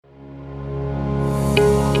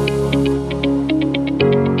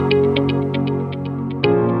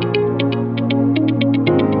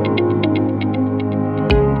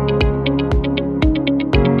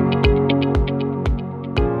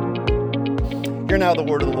Hear now the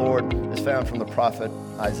word of the Lord is found from the prophet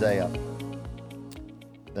Isaiah,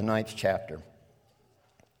 the 9th chapter.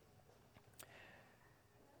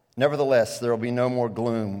 Nevertheless, there will be no more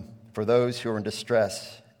gloom for those who are in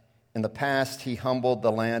distress. In the past, he humbled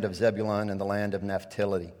the land of Zebulun and the land of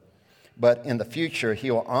Naphtali. But in the future,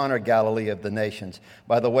 he will honor Galilee of the nations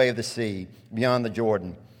by the way of the sea, beyond the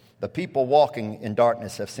Jordan. The people walking in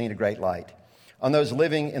darkness have seen a great light. On those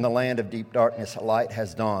living in the land of deep darkness, a light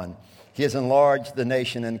has dawned. He has enlarged the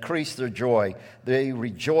nation and increased their joy. They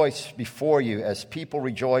rejoice before you as people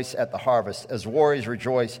rejoice at the harvest, as warriors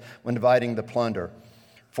rejoice when dividing the plunder.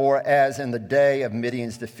 For as in the day of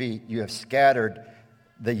Midian's defeat, you have scattered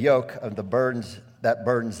the yoke of the burdens that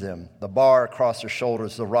burdens them, the bar across their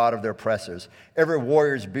shoulders, the rod of their oppressors. Every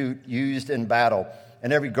warrior's boot used in battle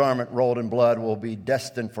and every garment rolled in blood will be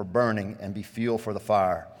destined for burning and be fuel for the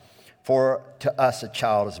fire. For to us a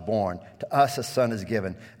child is born, to us a son is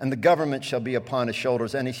given, and the government shall be upon his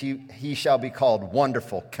shoulders, and he shall be called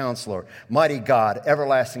Wonderful Counselor, Mighty God,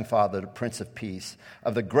 Everlasting Father, the Prince of Peace.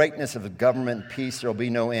 Of the greatness of the government and peace there will be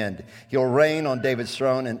no end. He will reign on David's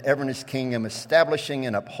throne and ever in his kingdom, establishing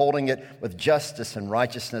and upholding it with justice and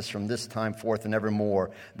righteousness from this time forth and evermore.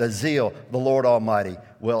 The zeal of the Lord Almighty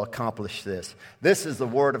will accomplish this. This is the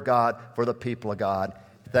word of God for the people of God.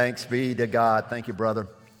 Thanks be to God. Thank you, brother.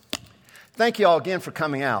 Thank you all again for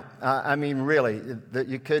coming out. Really,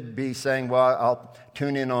 you could be saying, well, I'll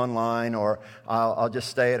tune in online or I'll just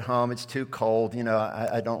stay at home. It's too cold.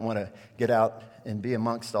 I don't want to get out and be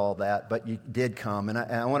amongst all that. But you did come. And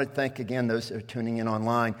I want to thank again those who are tuning in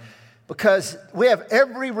online, because we have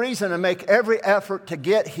every reason to make every effort to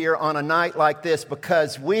get here on a night like this,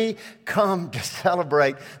 because we come to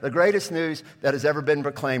celebrate the greatest news that has ever been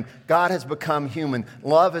proclaimed. God has become human.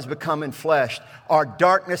 Love has become enfleshed. Our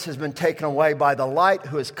darkness has been taken away by the light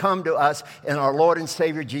who has come to us in our Lord and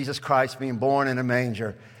Savior Jesus Christ being born in a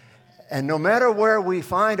manger. And no matter where we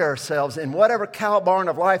find ourselves, in whatever cow barn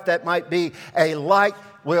of life that might be, a light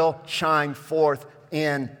will shine forth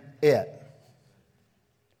in it,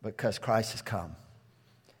 because Christ has come.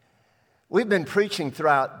 We've been preaching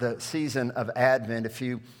throughout the season of Advent. If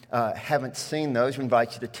you haven't seen those, we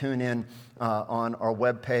invite you to tune in on our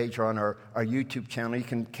webpage or on our YouTube channel. You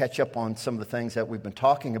can catch up on some of the things that we've been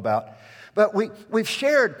talking about. But we've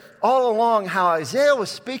shared all along how Isaiah was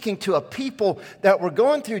speaking to a people that were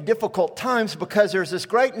going through difficult times, because there's this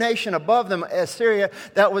great nation above them, Assyria,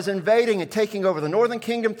 that was invading and taking over the northern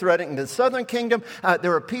kingdom, threatening the southern kingdom.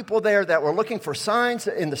 There were people there that were looking for signs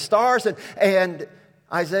in the stars. And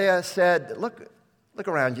Isaiah said, look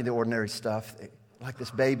around you, the ordinary stuff, like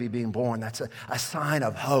this baby being born. That's a sign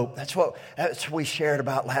of hope. That's what we shared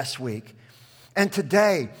about last week. And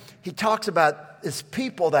today, he talks about this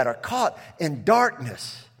people that are caught in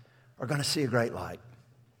darkness are going to see a great light.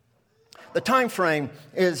 The time frame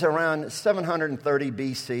is around 730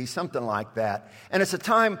 BC, something like that. And it's a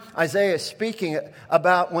time Isaiah is speaking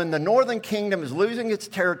about when the northern kingdom is losing its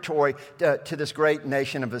territory to this great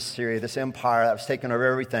nation of Assyria, this empire that was taking over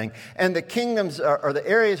everything. And the kingdoms or the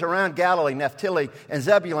areas around Galilee, Naphtali and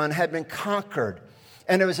Zebulun, had been conquered.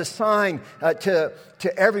 And it was a sign to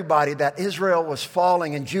everybody that Israel was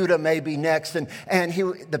falling and Judah may be next. And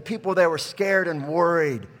the people there were scared and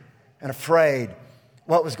worried and afraid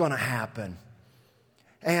what was going to happen.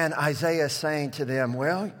 And Isaiah is saying to them,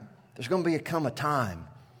 well, there's going to come a time.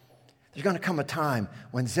 There's going to come a time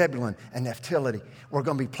when Zebulun and Naphtali were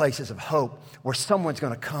going to be places of hope, where someone's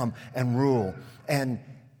going to come and rule and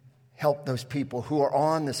help those people who are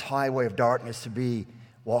on this highway of darkness to be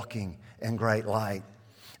walking in great light.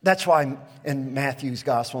 That's why in Matthew's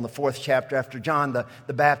gospel, in the 4th chapter, after John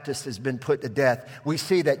the Baptist has been put to death, we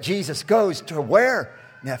see that Jesus goes to where?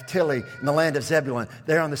 Naphtali, in the land of Zebulun,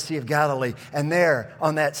 there on the Sea of Galilee, and there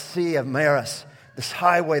on that Sea of Maris, this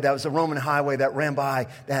highway that was a Roman highway that ran by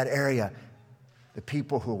that area, the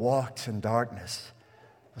people who walked in darkness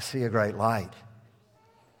will see a great light.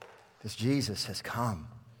 This Jesus has come,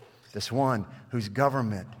 this one whose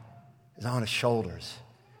government is on his shoulders.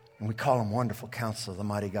 And we call him Wonderful Counselor, the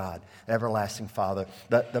Mighty God, the Everlasting Father,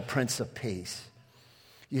 the Prince of Peace.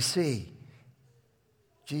 You see,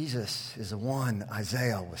 Jesus is the one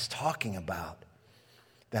Isaiah was talking about,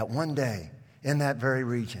 that one day in that very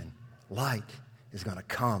region, light is going to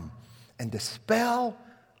come and dispel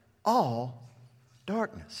all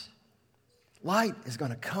darkness. Light is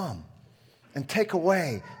going to come and take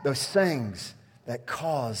away those things that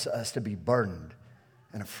cause us to be burdened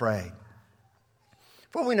and afraid.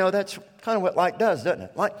 For we know that's kind of what light does, doesn't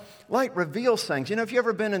it? Light reveals things. If you've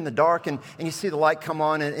ever been in the dark and you see the light come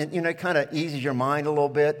on and it kind of eases your mind a little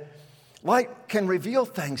bit. Light can reveal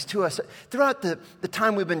things to us. Throughout the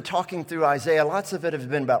time we've been talking through Isaiah, lots of it has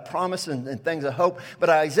been about promise and things of hope. But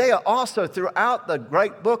Isaiah also, throughout the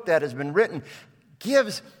great book that has been written,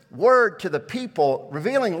 gives word to the people,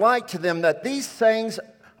 revealing light to them that these things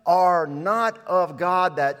are not of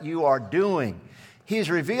God that you are doing. He's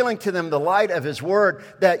revealing to them the light of His Word,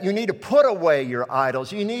 that you need to put away your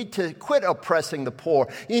idols. You need to quit oppressing the poor.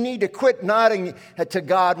 You need to quit nodding to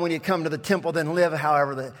God when you come to the temple, then live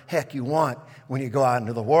however the heck you want when you go out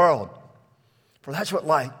into the world. For that's what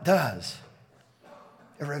light does.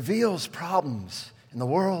 It reveals problems in the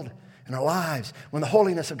world, in our lives. When the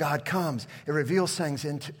holiness of God comes, it reveals things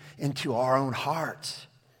into our own hearts.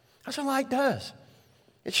 That's what light does.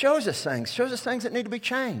 It shows us things that need to be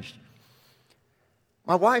changed.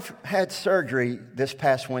 My wife had surgery this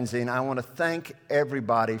past Wednesday, and I want to thank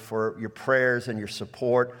everybody for your prayers and your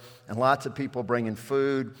support, and lots of people bringing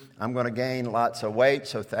food. I'm going to gain lots of weight,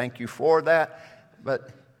 so thank you for that. But,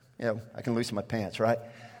 I can loosen my pants, right?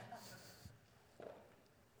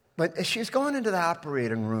 But as she was going into the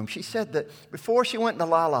operating room, she said that before she went into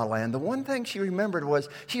La La Land, the one thing she remembered was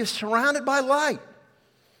she was surrounded by light.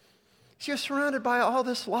 She was surrounded by all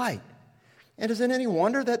this light. And is it any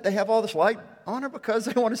wonder that they have all this light on her? Because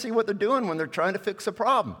they want to see what they're doing when they're trying to fix a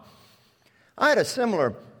problem. I had a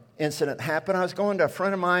similar incident happen. I was going to a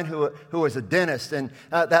friend of mine who was a dentist, and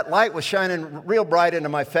that light was shining real bright into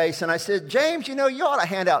my face. And I said, James, you ought to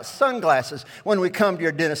hand out sunglasses when we come to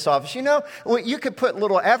your dentist's office. You could put a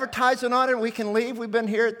little advertising on it, and we can leave. We've been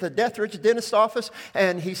here at the Deathridge dentist's office.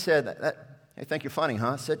 And he said, I think you're funny,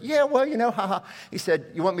 huh? I said, yeah, well, haha. He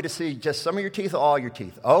said, you want me to see just some of your teeth or all your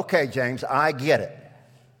teeth? Okay, James, I get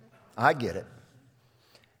it.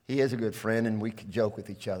 He is a good friend, and we could joke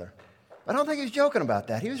with each other. I don't think he was joking about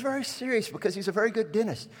that. He was very serious because he's a very good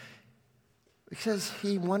dentist. Because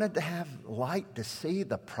he wanted to have light to see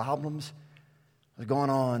the problems that are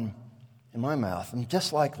going on in my mouth. And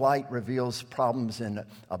just like light reveals problems in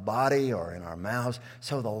a body or in our mouths,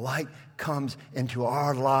 so the light comes into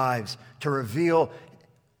our lives to reveal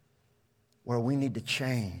where we need to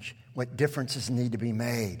change, what differences need to be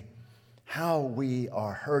made, how we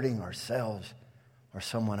are hurting ourselves or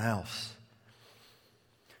someone else.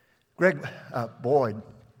 Greg Boyd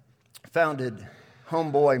founded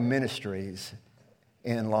Homeboy Ministries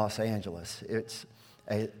in Los Angeles. It's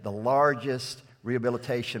the largest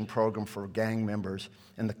rehabilitation program for gang members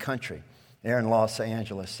in the country there in Los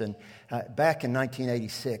Angeles. And back in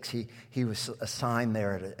 1986, he was assigned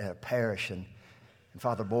there at a parish, and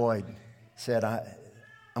Father Boyd said, I'm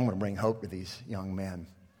going to bring hope to these young men.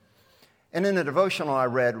 And in a devotional I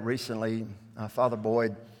read recently, Father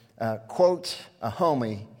Boyd quotes a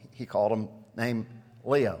homie, he called him, named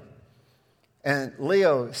Leo. And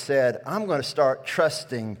Leo said, I'm going to start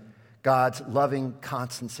trusting God's loving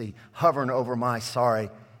constancy hovering over my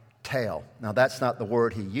sorry tale. Now, that's not the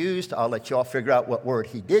word he used. I'll let you all figure out what word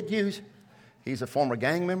he did use. He's a former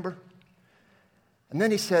gang member. And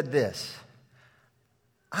then he said this,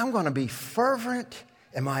 I'm going to be fervent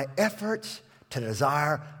in my efforts to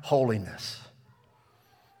desire holiness.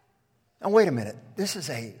 Now, wait a minute. This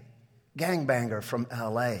is a gangbanger from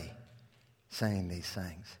L.A. saying these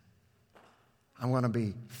things. I'm going to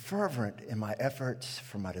be fervent in my efforts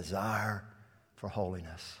for my desire for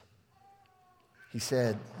holiness. He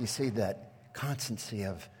said, you see that constancy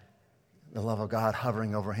of the love of God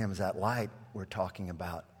hovering over him is that light we're talking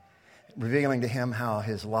about, revealing to him how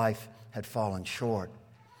his life had fallen short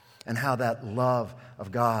and how that love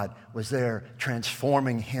of God was there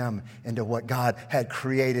transforming him into what God had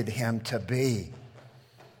created him to be.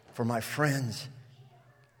 For my friends,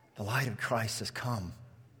 the light of Christ has come.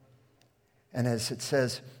 And as it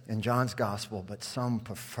says in John's gospel, but some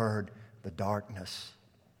preferred the darkness.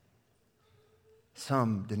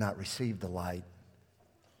 Some did not receive the light.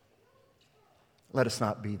 Let us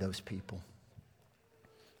not be those people.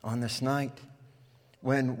 On this night,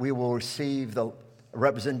 when we will receive the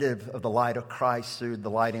representative of the light of Christ through the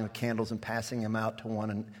lighting of candles and passing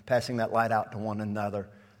that light out to one another,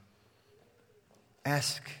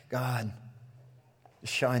 ask God to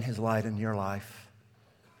shine His light in your life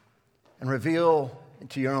and reveal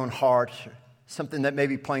into your own heart something that may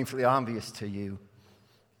be plainly obvious to you.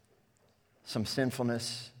 Some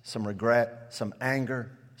sinfulness, some regret, some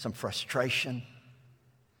anger, some frustration.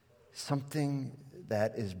 Something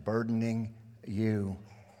that is burdening you,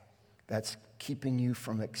 that's keeping you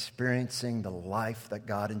from experiencing the life that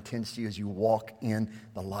God intends to you as you walk in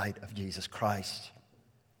the light of Jesus Christ.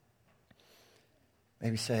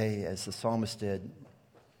 Maybe say, as the psalmist did,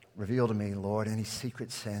 reveal to me, Lord, any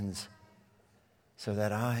secret sins so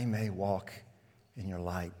that I may walk in your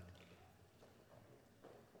light.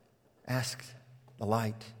 ask the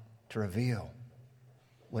light to reveal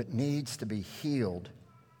what needs to be healed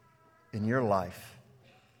in your life,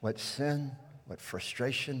 what sin, what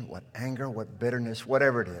frustration, what anger, what bitterness,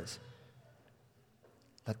 whatever it is.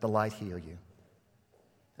 Let the light heal you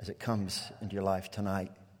as it comes into your life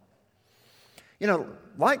tonight. You know,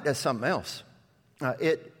 light does something else.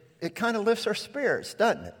 It kind of lifts our spirits,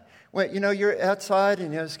 doesn't it? When, you know, you're outside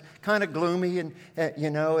and it's kind of gloomy and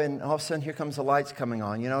and all of a sudden here comes the lights coming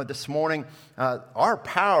on. You know, this morning our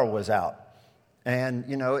power was out. And,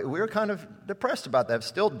 we were kind of depressed about that. It was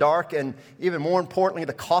still dark, and even more importantly,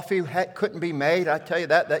 the coffee couldn't be made. I tell you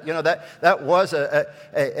that was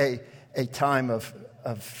a time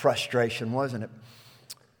of frustration, wasn't it?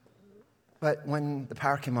 But when the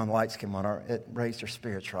power came on, the lights came on, it raised our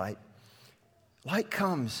spirits, right? Light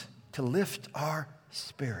comes to lift our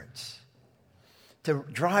spirits, to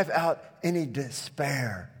drive out any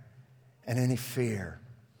despair and any fear.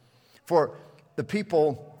 For the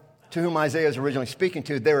people to whom Isaiah is originally speaking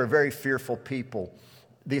to, they were a very fearful people.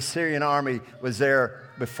 The Assyrian army was there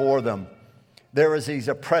before them. There was these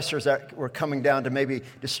oppressors that were coming down to maybe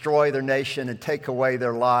destroy their nation and take away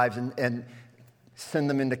their lives and send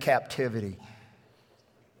them into captivity.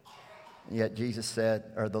 And yet Jesus said,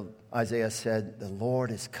 Isaiah said, the Lord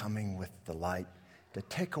is coming with the light to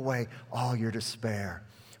take away all your despair.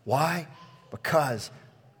 Why? Because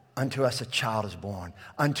unto us a child is born,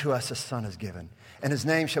 unto us a son is given. And his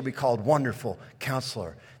name shall be called Wonderful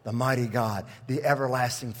Counselor, the Mighty God, the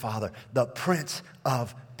Everlasting Father, the Prince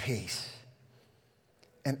of Peace.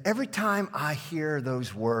 And every time I hear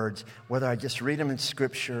those words, whether I just read them in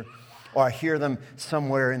Scripture or I hear them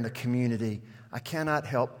somewhere in the community, I cannot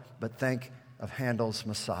help but think of Handel's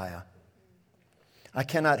Messiah. I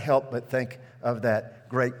cannot help but think of that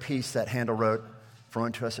great piece that Handel wrote, For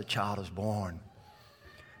unto us a child is born.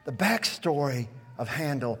 The backstory of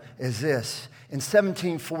Handel is this. In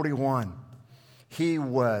 1741, he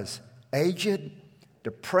was aged,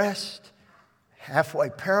 depressed, halfway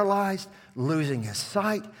paralyzed, losing his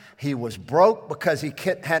sight. He was broke because he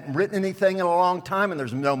hadn't written anything in a long time and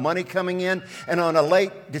there's no money coming in. And on a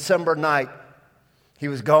late December night, he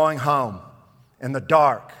was going home in the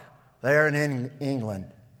dark there in England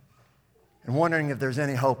and wondering if there's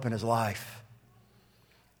any hope in his life.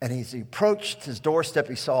 And as he approached his doorstep,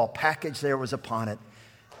 he saw a package there was upon it.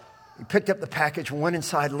 He picked up the package, went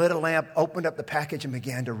inside, lit a lamp, opened up the package, and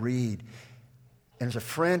began to read. And there's a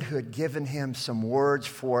friend who had given him some words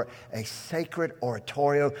for a sacred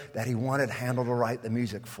oratorio that he wanted Handel to write the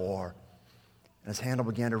music for. And as Handel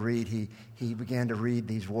began to read, he began to read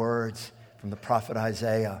these words from the prophet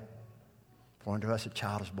Isaiah. For unto us a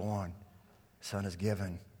child is born, a son is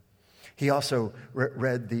given. He also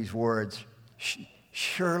read these words,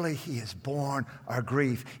 surely he has borne our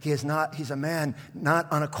grief. He's a man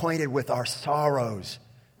not unacquainted with our sorrows.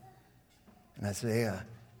 And Isaiah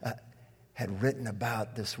had written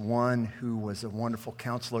about this one who was a wonderful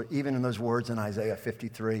counselor, even in those words in Isaiah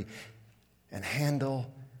 53. And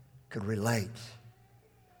Handel could relate.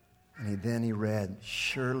 And then he read,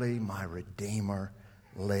 surely my Redeemer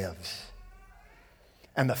lives.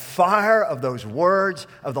 And the fire of those words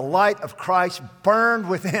of the light of Christ burned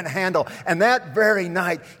within Handel. And that very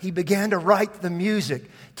night, he began to write the music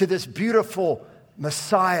to this beautiful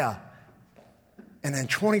Messiah. And in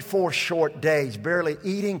 24 short days, barely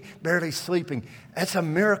eating, barely sleeping. That's a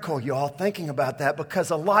miracle, y'all, thinking about that, because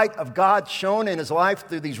the light of God shone in his life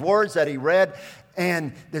through these words that he read.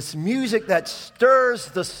 And this music that stirs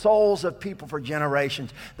the souls of people for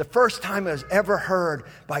generations. The first time it was ever heard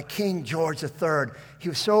by King George III, he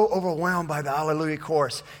was so overwhelmed by the Hallelujah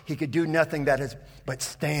chorus, he could do nothing but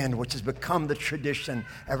stand, which has become the tradition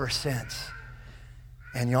ever since.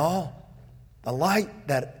 And y'all, the light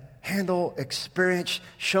that Handel experienced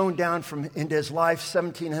shone down into his life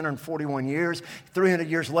 1,741 years. 300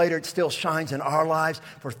 years later, it still shines in our lives.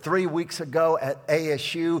 For 3 weeks ago at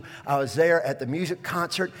ASU, I was there at the music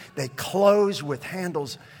concert. They closed with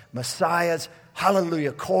Handel's Messiah's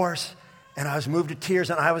Hallelujah chorus. And I was moved to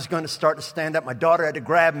tears, and I was going to start to stand up. My daughter had to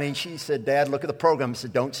grab me, and she said, Dad, look at the program. I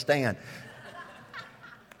said, don't stand.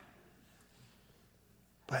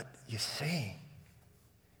 But you see,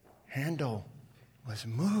 Handel was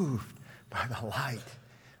moved by the light,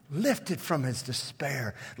 lifted from his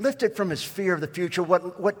despair, lifted from his fear of the future.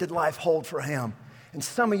 What did life hold for him? And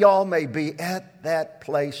some of y'all may be at that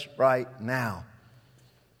place right now.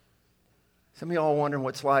 Some of y'all are wondering,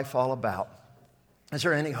 what's life all about? Is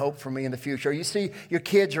there any hope for me in the future? You see your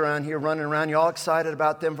kids around here running around. You're all excited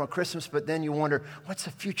about them for Christmas, but then you wonder, what's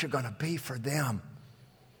the future going to be for them?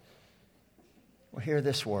 Well, hear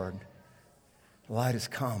this word. The light has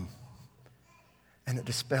come. And it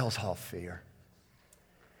dispels all fear.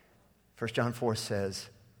 1 John 4 says,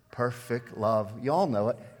 perfect love, you all know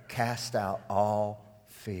it, cast out all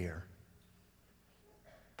fear.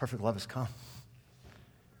 Perfect love has come,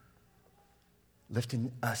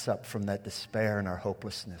 lifting us up from that despair and our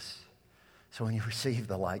hopelessness. So when you receive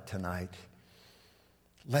the light tonight,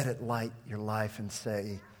 let it light your life and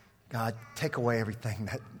say, God, take away everything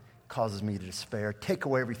that causes me to despair. Take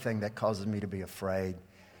away everything that causes me to be afraid.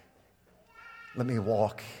 Let me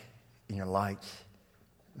walk in your light,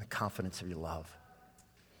 in the confidence of your love.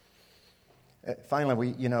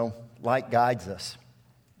 Finally, light guides us.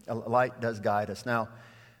 Light does guide us. Now,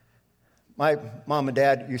 my mom and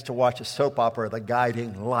dad used to watch a soap opera, The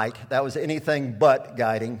Guiding Light. That was anything but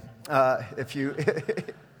guiding.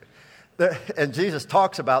 And Jesus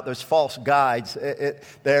talks about those false guides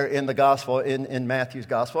there in the gospel, in Matthew's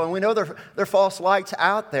gospel. And we know there are false lights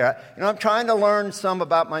out there. I'm trying to learn some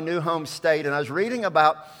about my new home state. And I was reading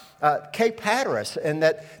about Cape Hatteras, and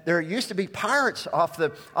that there used to be pirates off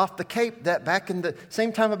the Cape that back in the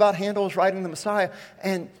same time about Handel was writing the Messiah.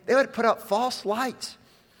 And they would put out false lights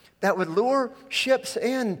that would lure ships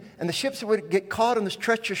in, and the ships would get caught on the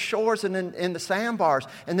treacherous shores and in the sandbars,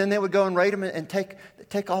 and then they would go and raid them and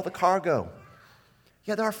take all the cargo.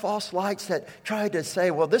 Yeah, there are false lights that try to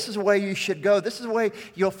say, well, this is the way you should go. This is the way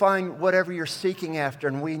you'll find whatever you're seeking after.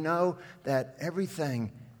 And we know that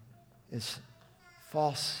everything is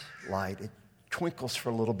false light. It twinkles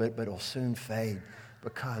for a little bit, but it will soon fade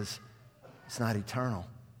because it's not eternal.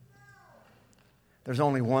 There's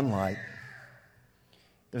only one light.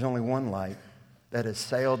 There's only one light that has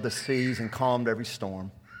sailed the seas and calmed every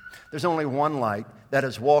storm. There's only one light that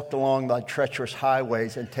has walked along the treacherous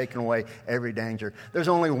highways and taken away every danger. There's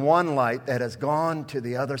only one light that has gone to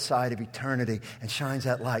the other side of eternity and shines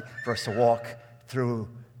that light for us to walk through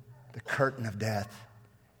the curtain of death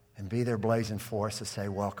and be there blazing for us to say,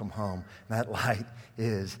 welcome home. And that light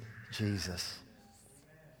is Jesus.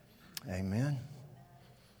 Amen.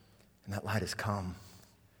 And that light has come.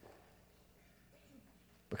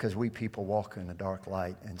 Because we people walk in the dark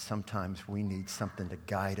light, and sometimes we need something to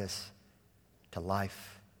guide us to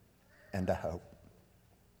life and to hope.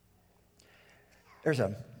 There's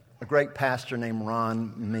a great pastor named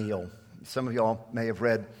Ron Meal. Some of y'all may have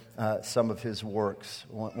read some of his works.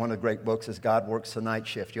 One of the great books is God Works the Night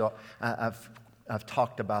Shift. I've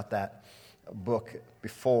talked about that book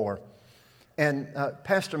before. And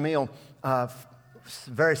Pastor Meal,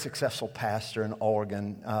 very successful pastor in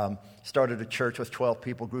Oregon, started a church with 12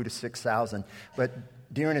 people, grew to 6,000. But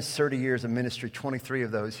during his 30 years of ministry, 23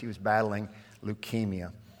 of those, he was battling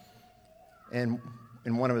leukemia. And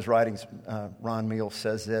in one of his writings, Ron Meal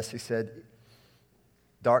says this. He said,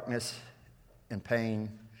 darkness and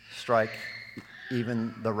pain strike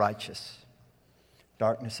even the righteous.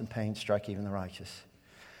 Darkness and pain strike even the righteous.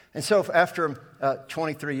 And so after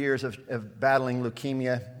 23 years of battling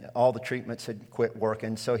leukemia, all the treatments had quit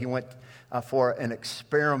working. So he went for an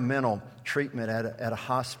experimental treatment at a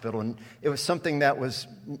hospital. And it was something that was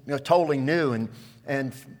totally new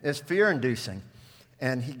and it's fear-inducing.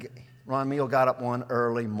 And Ron Meal got up one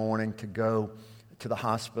early morning to go to the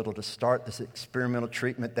hospital to start this experimental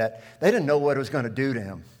treatment that they didn't know what it was going to do to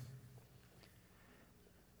him.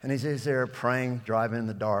 And as he's there praying, driving in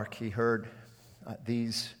the dark, he heard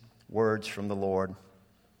these words from the Lord.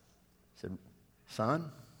 He said,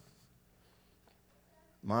 son,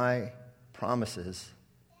 my promises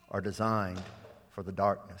are designed for the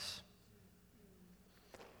darkness.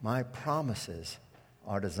 My promises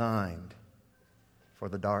are designed for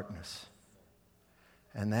the darkness.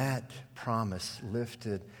 And that promise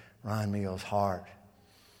lifted Ron Meal's heart.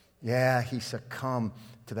 Yeah, he succumbed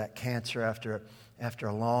to that cancer after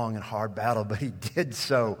a long and hard battle, but he did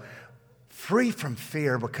so free from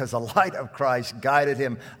fear because the light of Christ guided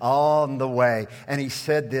him on the way. And he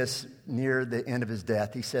said this near the end of his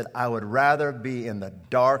death. He said, I would rather be in the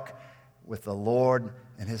dark with the Lord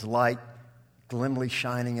and his light glimly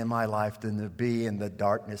shining in my life than to be in the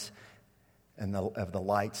darkness and of the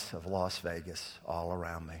lights of Las Vegas all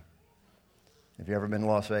around me. If you've ever been to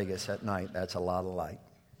Las Vegas at night, that's a lot of light.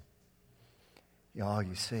 Y'all,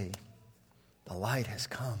 you see, the light has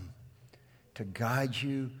come to guide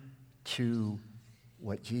you to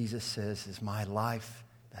what Jesus says is my life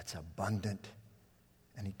that's abundant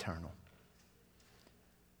and eternal.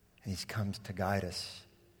 And He comes to guide us,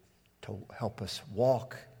 to help us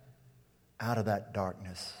walk out of that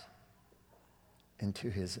darkness into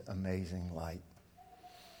His amazing light.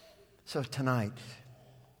 So tonight,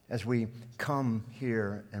 as we come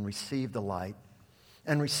here and receive the light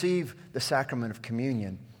and receive the sacrament of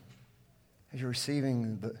communion, as you're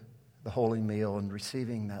receiving the holy meal and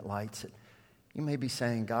receiving that light, You may be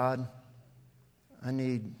saying, God, I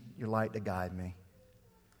need your light to guide me.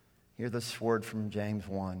 Hear this word from James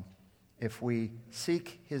 1. If we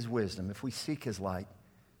seek his wisdom, if we seek his light,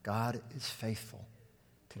 God is faithful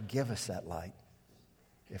to give us that light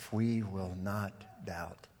if we will not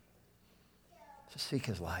doubt. So seek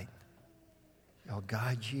his light. He'll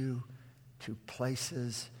guide you to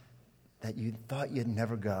places that you thought you'd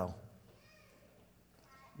never go.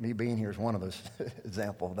 Me being here is one of those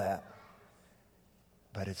examples of that.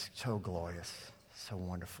 But it's so glorious, so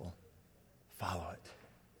wonderful. Follow it.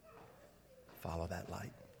 Follow that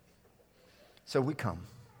light. So we come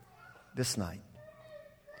this night,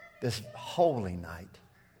 this holy night,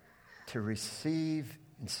 to receive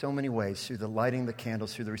in so many ways, through the lighting of the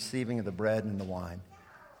candles, through the receiving of the bread and the wine,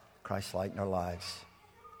 Christ's light in our lives.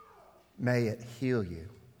 May it heal you.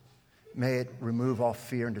 May it remove all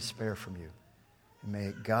fear and despair from you. And may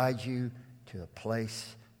it guide you to a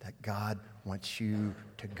place that God wants you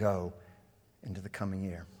to go into the coming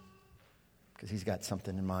year. Because he's got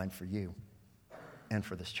something in mind for you and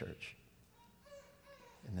for this church.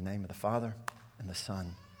 In the name of the Father, and the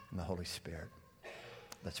Son, and the Holy Spirit.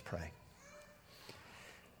 Let's pray.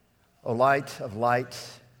 O light of light,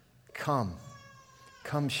 come.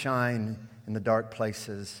 Come shine in the dark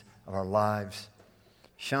places of our lives.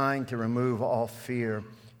 Shine to remove all fear,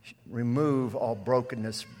 remove all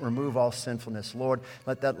brokenness, remove all sinfulness. Lord,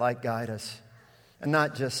 let that light guide us. And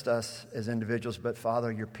not just us as individuals, but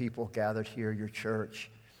Father, your people gathered here, your church.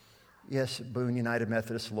 Yes, Boone United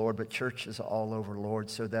Methodist, Lord, but churches all over, Lord,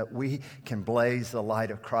 so that we can blaze the light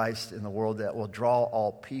of Christ in the world that will draw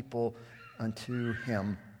all people unto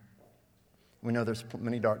him. We know there's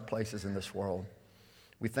many dark places in this world.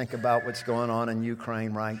 We think about what's going on in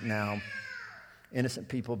Ukraine right now. Innocent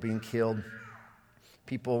people being killed.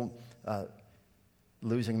 People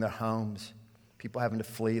losing their homes. People having to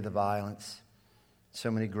flee the violence.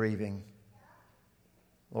 So many grieving.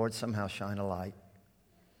 Lord, somehow shine a light.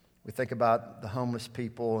 We think about the homeless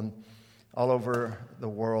people and all over the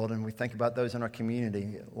world, and we think about those in our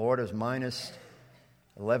community. Lord, it was minus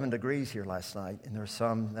 11 degrees here last night, and there were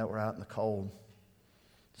some that were out in the cold.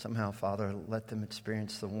 Somehow, Father, let them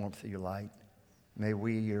experience the warmth of your light. May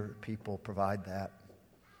we, your people, provide that.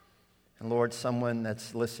 And Lord, someone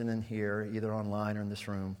that's listening here, either online or in this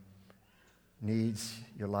room, needs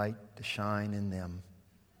your light to shine in them.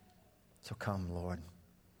 So come, Lord.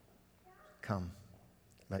 Come.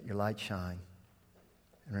 Let your light shine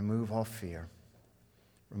and remove all fear.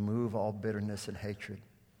 Remove all bitterness and hatred.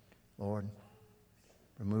 Lord,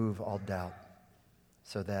 remove all doubt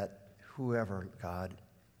so that whoever, God,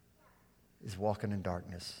 is walking in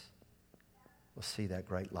darkness will see that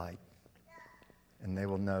great light, and they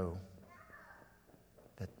will know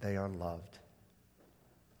that they are loved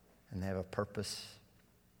and they have a purpose,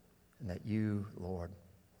 and that you, Lord,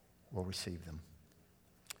 will receive them.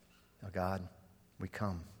 Now, God, we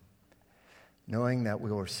come knowing that we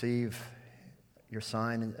will receive your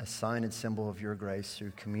sign, a sign and symbol of your grace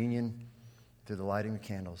through communion, through the lighting of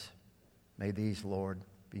candles. May these, Lord,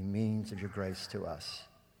 be means of your grace to us.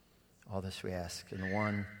 All this we ask in the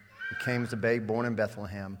one who came as a babe born in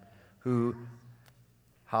Bethlehem, who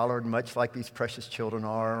hollered much like these precious children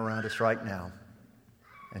are around us right now,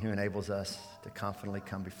 and who enables us to confidently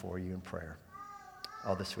come before you in prayer.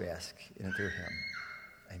 All this we ask in and through him.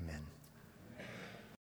 Amen.